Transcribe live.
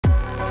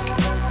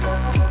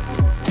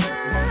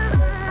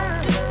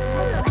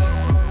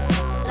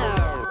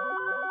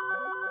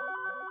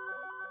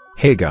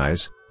Hey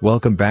guys,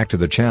 welcome back to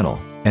the channel,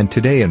 and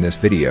today in this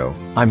video,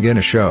 I'm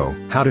gonna show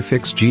how to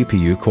fix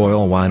GPU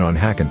Coil Whine on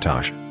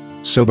Hackintosh.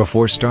 So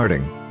before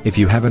starting, if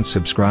you haven't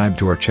subscribed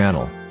to our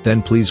channel,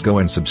 then please go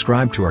and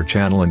subscribe to our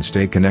channel and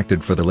stay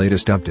connected for the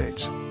latest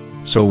updates.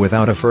 So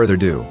without a further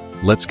ado,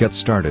 let's get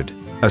started.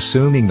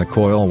 Assuming the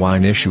Coil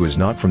Whine issue is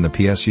not from the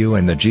PSU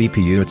and the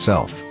GPU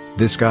itself,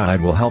 this guide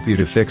will help you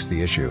to fix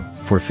the issue.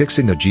 For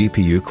fixing the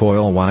GPU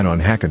Coil Whine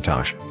on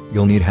Hackintosh,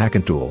 you'll need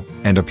Hackintosh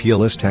and a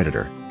plist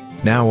editor.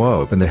 Now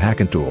open the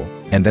Hackintosh,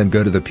 and then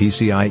go to the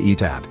PCIe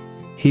tab.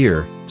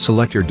 Here,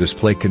 select your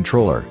display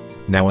controller.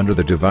 Now under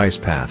the device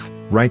path,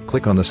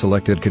 right-click on the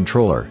selected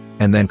controller,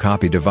 and then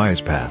copy device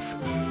path.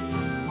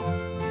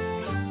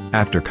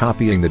 After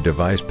copying the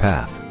device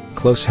path,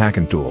 close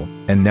Hackintosh,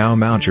 and now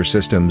mount your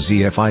system's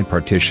ZFI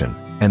partition,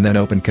 and then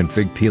open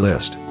config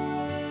plist.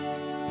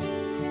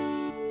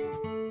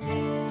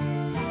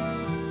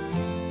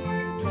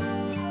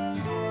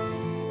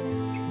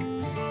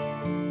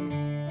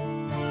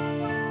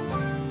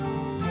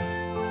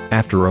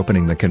 After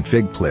opening the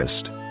config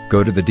list,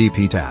 go to the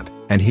DP tab,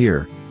 and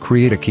here,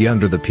 create a key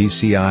under the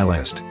PCI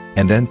list,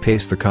 and then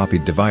paste the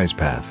copied device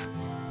path.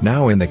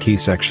 Now in the key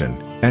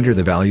section, enter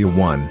the value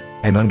 1,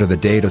 and under the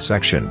data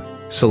section,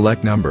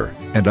 select number,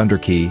 and under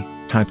key,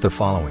 type the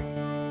following.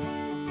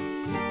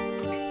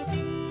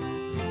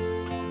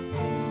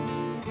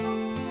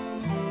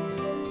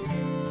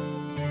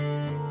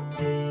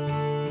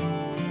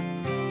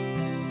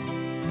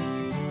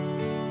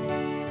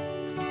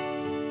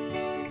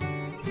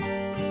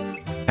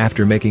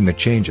 After making the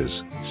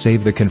changes,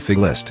 save the config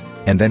list,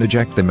 and then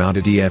eject the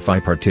mounted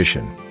EFI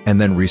partition,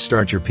 and then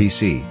restart your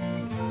PC.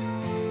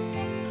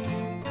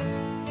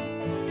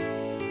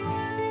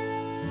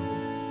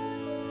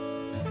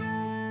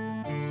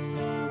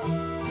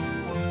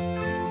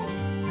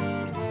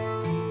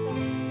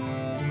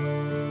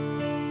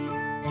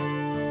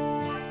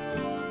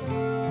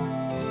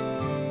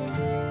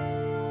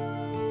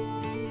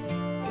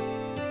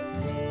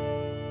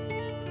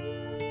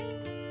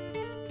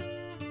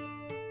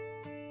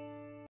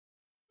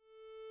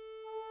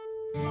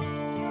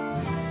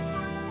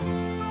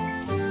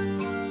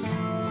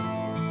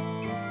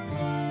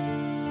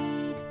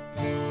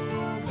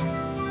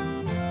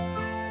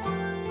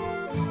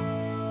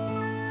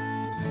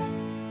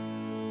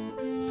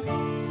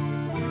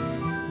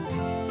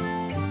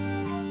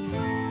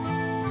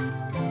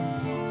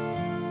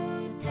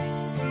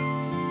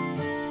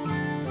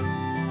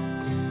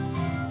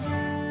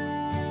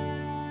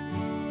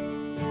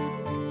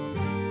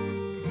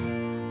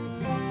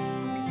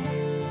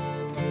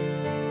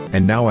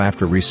 And now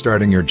after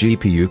restarting your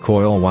GPU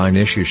Coil Whine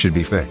issue should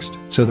be fixed.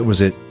 So that was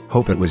it,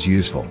 hope it was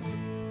useful.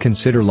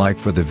 Consider like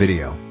for the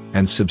video,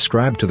 and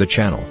subscribe to the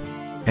channel.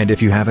 And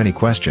if you have any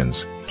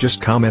questions,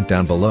 just comment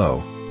down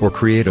below, or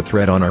create a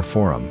thread on our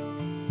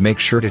forum. Make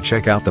sure to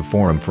check out the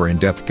forum for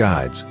in-depth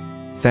guides.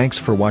 Thanks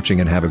for watching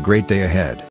and have a great day ahead.